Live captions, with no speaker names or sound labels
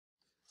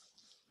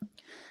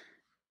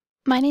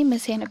My name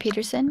is Hannah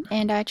Peterson,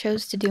 and I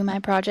chose to do my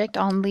project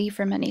on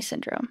Li-Fraumeni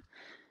syndrome.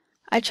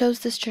 I chose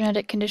this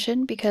genetic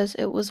condition because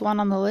it was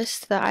one on the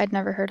list that I'd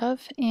never heard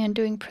of, and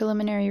doing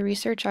preliminary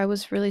research, I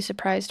was really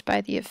surprised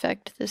by the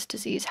effect this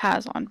disease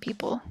has on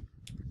people.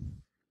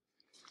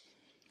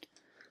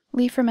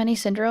 Li-Fraumeni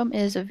syndrome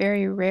is a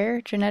very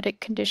rare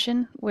genetic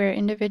condition where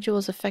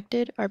individuals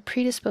affected are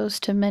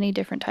predisposed to many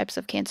different types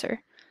of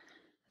cancer.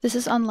 This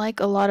is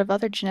unlike a lot of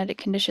other genetic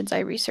conditions I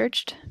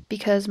researched,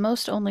 because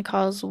most only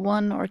cause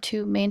one or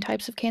two main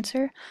types of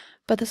cancer,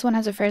 but this one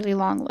has a fairly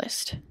long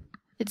list.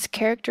 It's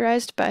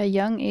characterized by a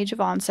young age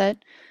of onset,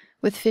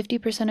 with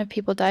 50% of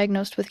people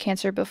diagnosed with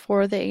cancer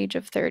before the age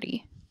of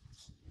 30.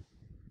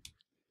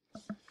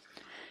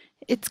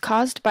 It's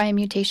caused by a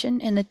mutation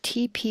in the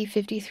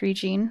TP53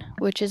 gene,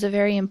 which is a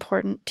very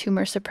important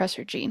tumor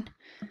suppressor gene.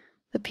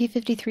 The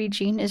p53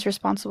 gene is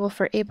responsible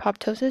for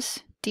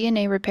apoptosis,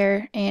 DNA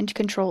repair, and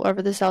control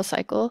over the cell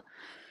cycle.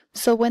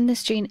 So when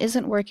this gene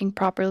isn't working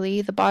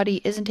properly, the body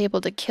isn't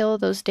able to kill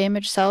those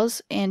damaged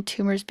cells and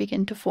tumors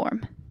begin to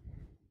form.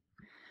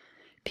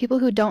 People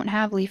who don't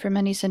have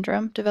Li-Fraumeni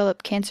syndrome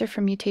develop cancer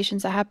from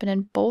mutations that happen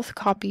in both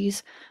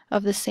copies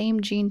of the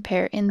same gene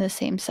pair in the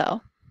same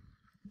cell.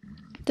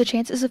 The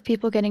chances of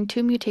people getting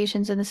two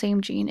mutations in the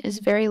same gene is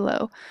very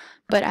low,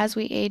 but as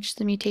we age,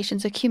 the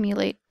mutations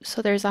accumulate,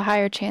 so there's a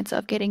higher chance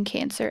of getting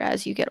cancer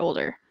as you get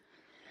older.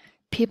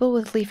 People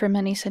with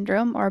Li-Fraumeni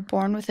syndrome are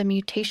born with a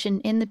mutation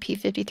in the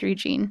p53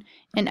 gene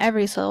in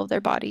every cell of their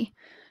body,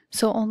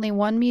 so only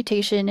one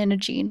mutation in a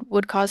gene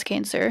would cause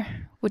cancer,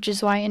 which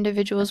is why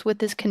individuals with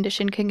this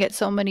condition can get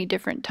so many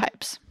different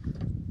types.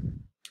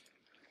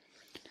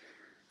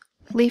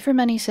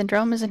 Li-Fraumeni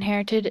syndrome is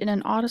inherited in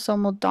an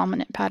autosomal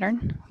dominant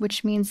pattern,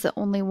 which means that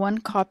only one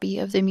copy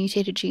of the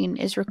mutated gene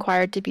is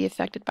required to be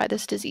affected by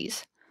this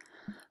disease.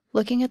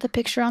 Looking at the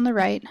picture on the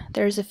right,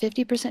 there is a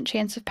 50%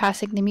 chance of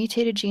passing the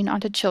mutated gene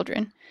onto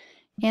children,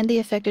 and the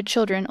affected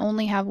children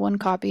only have one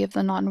copy of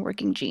the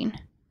non-working gene.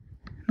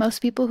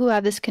 Most people who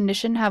have this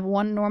condition have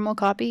one normal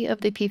copy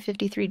of the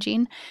p53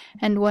 gene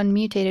and one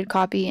mutated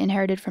copy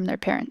inherited from their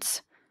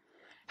parents.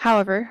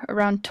 However,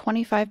 around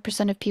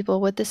 25% of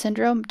people with the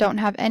syndrome don't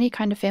have any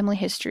kind of family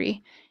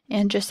history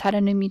and just had a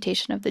new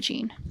mutation of the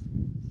gene.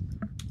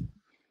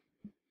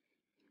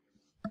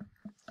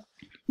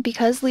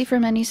 Because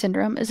Li-Fraumeni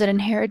syndrome is an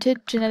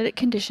inherited genetic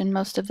condition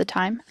most of the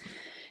time,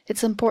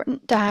 it's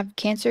important to have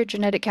cancer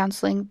genetic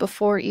counseling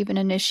before even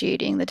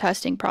initiating the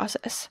testing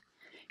process.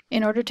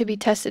 In order to be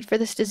tested for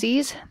this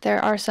disease,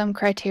 there are some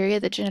criteria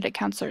that genetic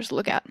counselors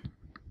look at.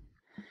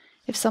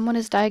 If someone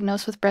is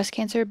diagnosed with breast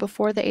cancer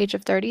before the age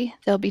of 30,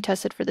 they'll be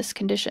tested for this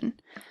condition.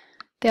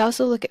 They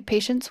also look at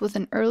patients with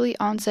an early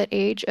onset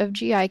age of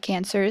GI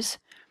cancers,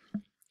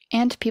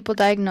 and people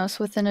diagnosed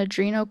with an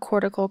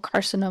adrenocortical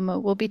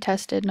carcinoma will be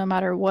tested no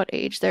matter what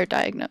age they're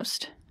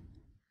diagnosed.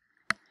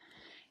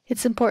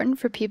 It's important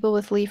for people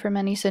with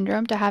Li-Fraumeni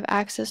syndrome to have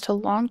access to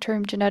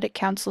long-term genetic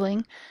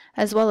counseling,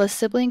 as well as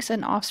siblings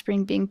and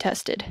offspring being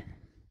tested.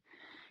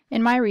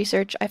 In my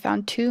research, I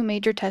found two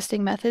major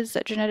testing methods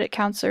that genetic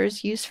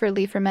counselors use for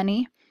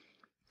Li-Fraumeni,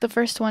 the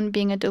first one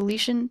being a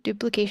deletion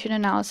duplication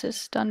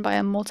analysis done by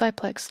a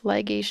multiplex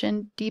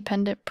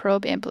ligation-dependent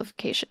probe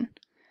amplification.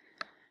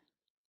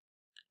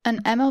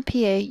 An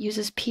MLPA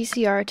uses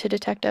PCR to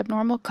detect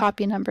abnormal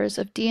copy numbers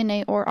of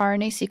DNA or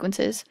RNA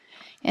sequences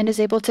and is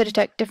able to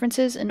detect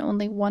differences in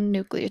only one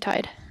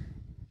nucleotide.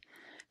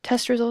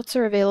 Test results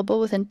are available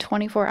within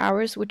 24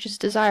 hours, which is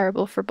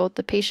desirable for both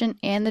the patient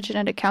and the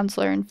genetic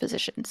counselor and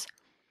physicians.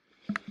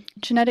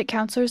 Genetic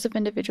counselors of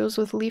individuals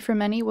with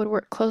Li-Fraumeni would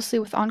work closely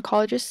with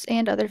oncologists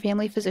and other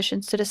family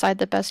physicians to decide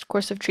the best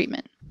course of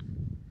treatment.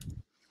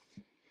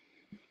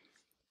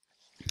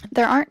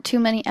 There aren't too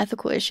many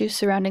ethical issues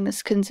surrounding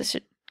this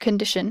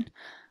condition,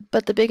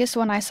 but the biggest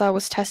one I saw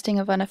was testing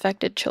of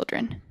unaffected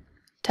children.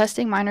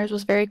 Testing minors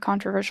was very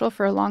controversial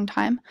for a long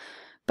time,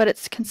 but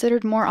it's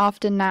considered more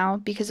often now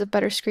because of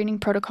better screening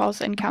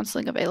protocols and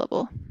counseling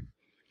available.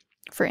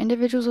 For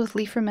individuals with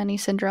Li-Fraumeni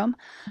syndrome,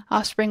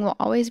 offspring will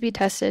always be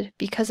tested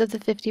because of the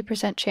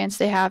 50% chance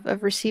they have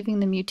of receiving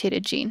the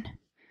mutated gene.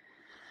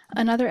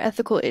 Another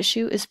ethical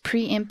issue is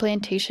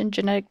pre-implantation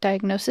genetic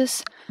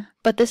diagnosis,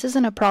 but this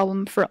isn't a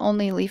problem for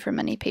only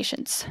Li-Fraumeni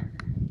patients.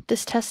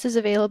 This test is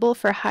available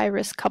for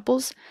high-risk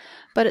couples,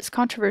 but it's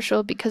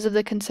controversial because of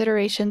the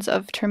considerations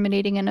of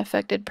terminating an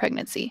affected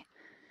pregnancy.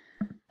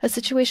 A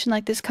situation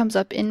like this comes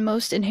up in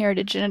most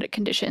inherited genetic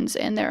conditions,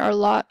 and there are a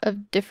lot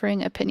of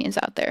differing opinions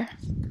out there.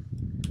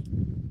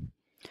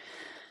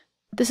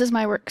 This is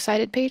my works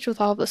cited page with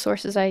all of the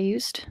sources I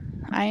used.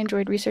 I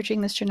enjoyed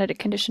researching this genetic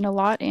condition a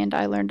lot, and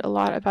I learned a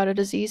lot about a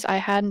disease I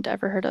hadn't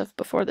ever heard of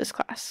before this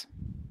class.